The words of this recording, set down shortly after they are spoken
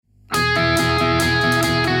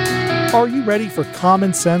Are you ready for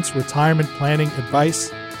common sense retirement planning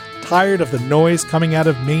advice? Tired of the noise coming out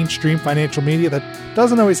of mainstream financial media that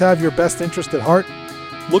doesn't always have your best interest at heart?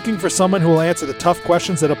 Looking for someone who will answer the tough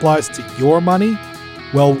questions that applies to your money?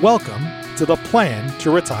 Well, welcome to the Plan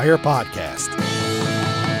to Retire podcast.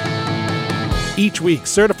 Each week,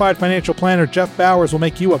 certified financial planner Jeff Bowers will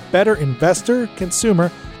make you a better investor,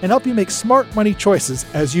 consumer, and help you make smart money choices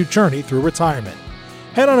as you journey through retirement.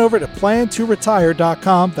 Head on over to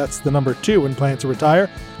plantoretire.com, that's the number 2 in Plan to Retire,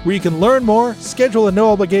 where you can learn more, schedule a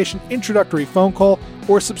no-obligation introductory phone call,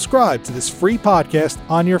 or subscribe to this free podcast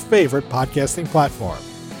on your favorite podcasting platform.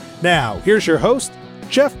 Now, here's your host,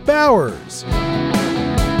 Jeff Bowers.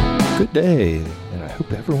 Good day, and I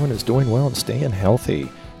hope everyone is doing well and staying healthy.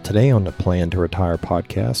 Today on the Plan to Retire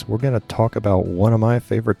podcast, we're going to talk about one of my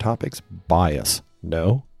favorite topics, bias.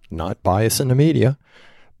 No, not bias in the media.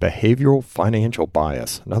 Behavioral financial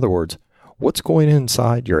bias. In other words, what's going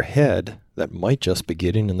inside your head that might just be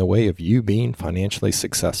getting in the way of you being financially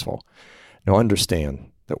successful. Now understand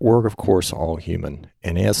that we're, of course, all human,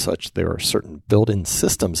 and as such, there are certain built-in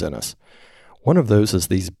systems in us. One of those is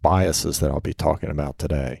these biases that I'll be talking about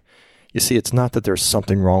today. You see, it's not that there's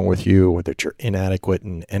something wrong with you or that you're inadequate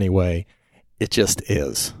in any way. It just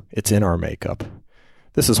is. It's in our makeup.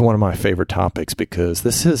 This is one of my favorite topics because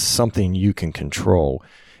this is something you can control.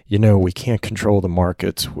 You know, we can't control the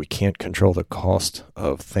markets. We can't control the cost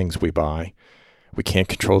of things we buy. We can't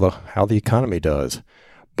control how the economy does.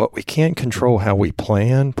 But we can control how we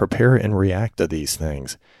plan, prepare, and react to these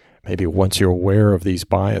things. Maybe once you're aware of these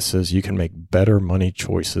biases, you can make better money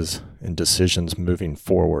choices and decisions moving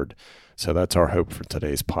forward. So that's our hope for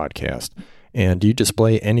today's podcast. And do you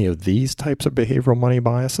display any of these types of behavioral money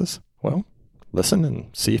biases? Well, listen and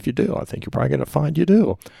see if you do. I think you're probably going to find you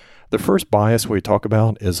do. The first bias we talk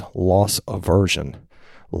about is loss aversion.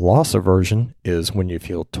 Loss aversion is when you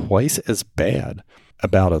feel twice as bad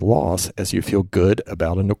about a loss as you feel good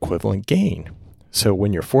about an equivalent gain. So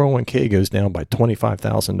when your 401k goes down by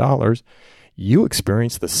 $25,000, you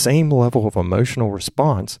experience the same level of emotional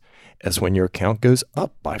response as when your account goes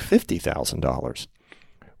up by $50,000.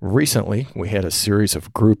 Recently, we had a series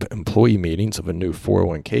of group employee meetings of a new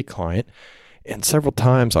 401k client, and several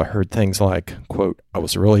times I heard things like, quote, "I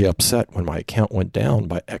was really upset when my account went down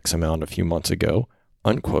by X amount a few months ago,"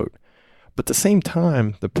 unquote. But at the same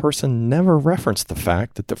time, the person never referenced the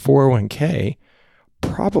fact that the 401k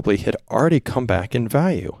probably had already come back in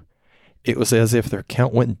value. It was as if their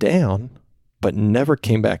account went down, but never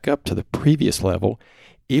came back up to the previous level,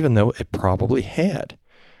 even though it probably had.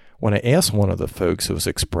 When I asked one of the folks who was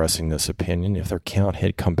expressing this opinion if their account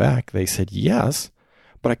had come back, they said yes,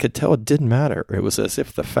 but I could tell it didn't matter. It was as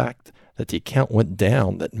if the fact that the account went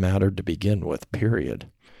down that mattered to begin with,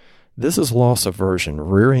 period. This is loss aversion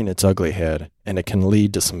rearing its ugly head, and it can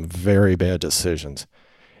lead to some very bad decisions.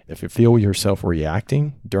 If you feel yourself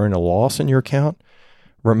reacting during a loss in your account,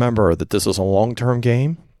 remember that this is a long-term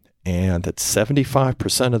game and that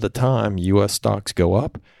 75% of the time U.S. stocks go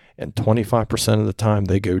up and 25% of the time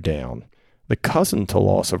they go down. The cousin to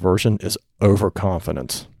loss aversion is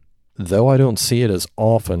overconfidence. Though I don't see it as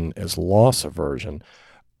often as loss aversion,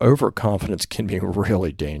 overconfidence can be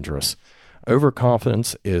really dangerous.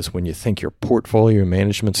 Overconfidence is when you think your portfolio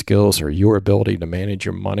management skills or your ability to manage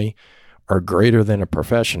your money are greater than a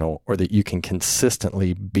professional, or that you can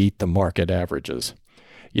consistently beat the market averages.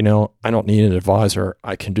 You know, I don't need an advisor,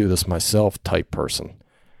 I can do this myself type person.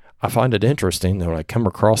 I find it interesting that when I come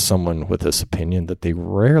across someone with this opinion that they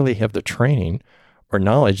rarely have the training or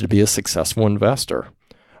knowledge to be a successful investor.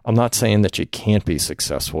 I'm not saying that you can't be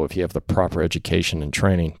successful if you have the proper education and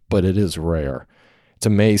training, but it is rare. It's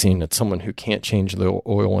amazing that someone who can't change the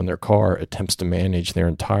oil in their car attempts to manage their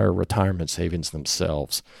entire retirement savings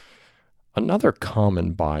themselves. Another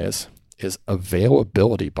common bias is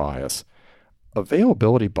availability bias.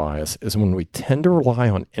 Availability bias is when we tend to rely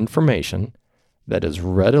on information that is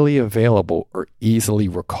readily available or easily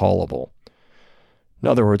recallable. In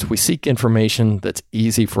other words, we seek information that's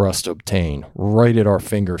easy for us to obtain, right at our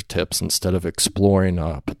fingertips, instead of exploring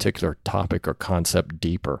a particular topic or concept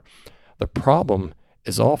deeper. The problem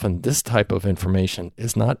is often this type of information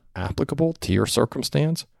is not applicable to your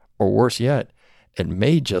circumstance, or worse yet, it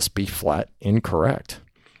may just be flat incorrect.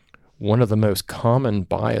 One of the most common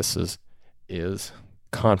biases is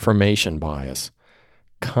confirmation bias.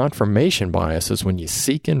 Confirmation bias is when you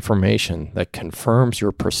seek information that confirms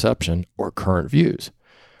your perception or current views.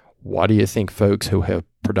 Why do you think folks who have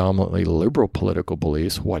predominantly liberal political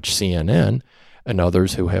beliefs watch CNN and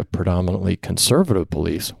others who have predominantly conservative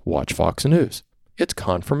beliefs watch Fox News? It's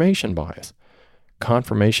confirmation bias.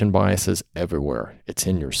 Confirmation bias is everywhere. It's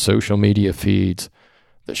in your social media feeds,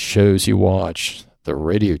 the shows you watch, the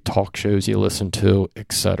radio talk shows you listen to,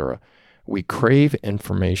 etc. We crave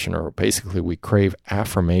information, or basically we crave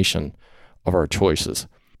affirmation of our choices.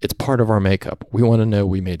 It's part of our makeup. We want to know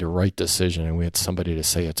we made the right decision, and we had somebody to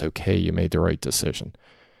say it's okay, you made the right decision.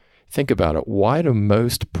 Think about it. Why do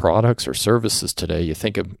most products or services today you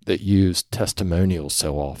think of that use testimonials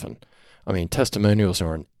so often? I mean, testimonials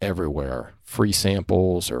are everywhere. Free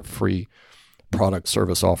samples or free product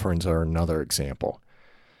service offerings are another example.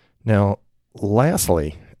 Now,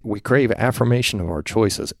 lastly, we crave affirmation of our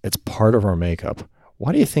choices. It's part of our makeup.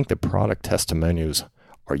 Why do you think the product testimonials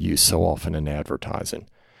are used so often in advertising?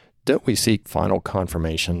 Don't we seek final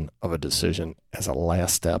confirmation of a decision as a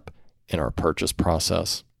last step in our purchase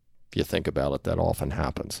process? If you think about it, that often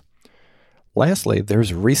happens. Lastly,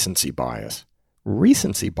 there's recency bias.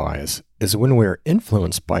 Recency bias is when we're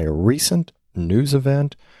influenced by a recent news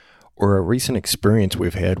event or a recent experience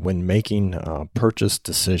we've had when making purchase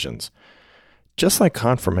decisions. Just like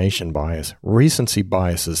confirmation bias, recency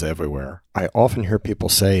bias is everywhere. I often hear people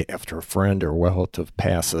say after a friend or relative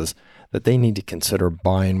passes that they need to consider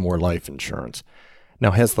buying more life insurance.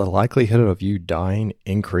 Now, has the likelihood of you dying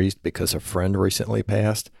increased because a friend recently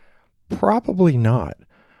passed? Probably not.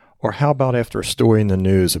 Or how about after a story in the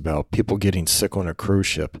news about people getting sick on a cruise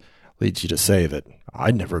ship leads you to say that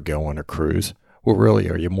I'd never go on a cruise? Well, really,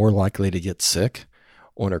 are you more likely to get sick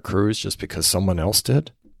on a cruise just because someone else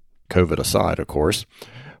did? COVID aside, of course.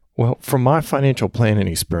 Well, from my financial planning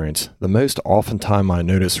experience, the most often time I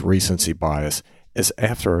notice recency bias is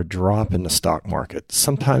after a drop in the stock market.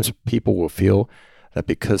 Sometimes people will feel that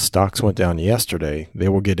because stocks went down yesterday, they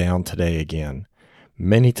will get down today again.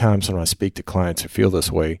 Many times when I speak to clients who feel this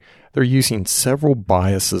way, they're using several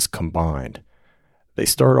biases combined. They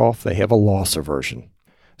start off, they have a loss aversion.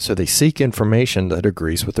 So they seek information that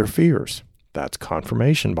agrees with their fears. That's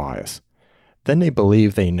confirmation bias. Then they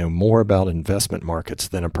believe they know more about investment markets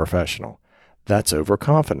than a professional. That's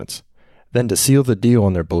overconfidence. Then to seal the deal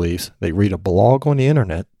on their beliefs, they read a blog on the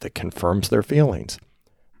internet that confirms their feelings.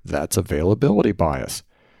 That's availability bias.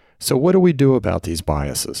 So what do we do about these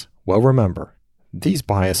biases? Well, remember, these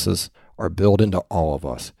biases are built into all of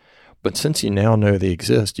us. But since you now know they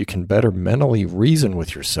exist, you can better mentally reason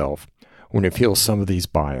with yourself when you feel some of these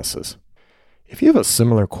biases. If you have a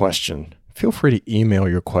similar question, feel free to email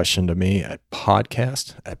your question to me at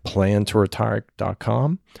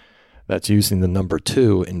podcast@plantoretire.com. That's using the number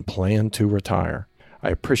 2 in Plan to Retire. I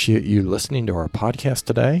appreciate you listening to our podcast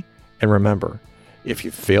today. And remember, if you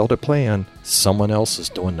fail to plan, someone else is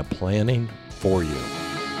doing the planning for you.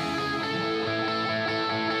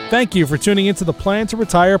 Thank you for tuning into the Plan to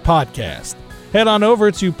Retire podcast. Head on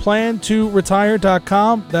over to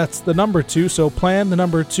plantoretire.com. That's the number 2, so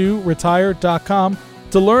plan2retire.com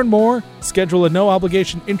to learn more, schedule a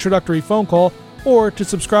no-obligation introductory phone call, or to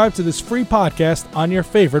subscribe to this free podcast on your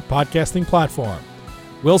favorite podcasting platform.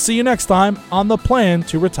 We'll see you next time on the Plan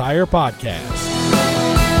to Retire podcast.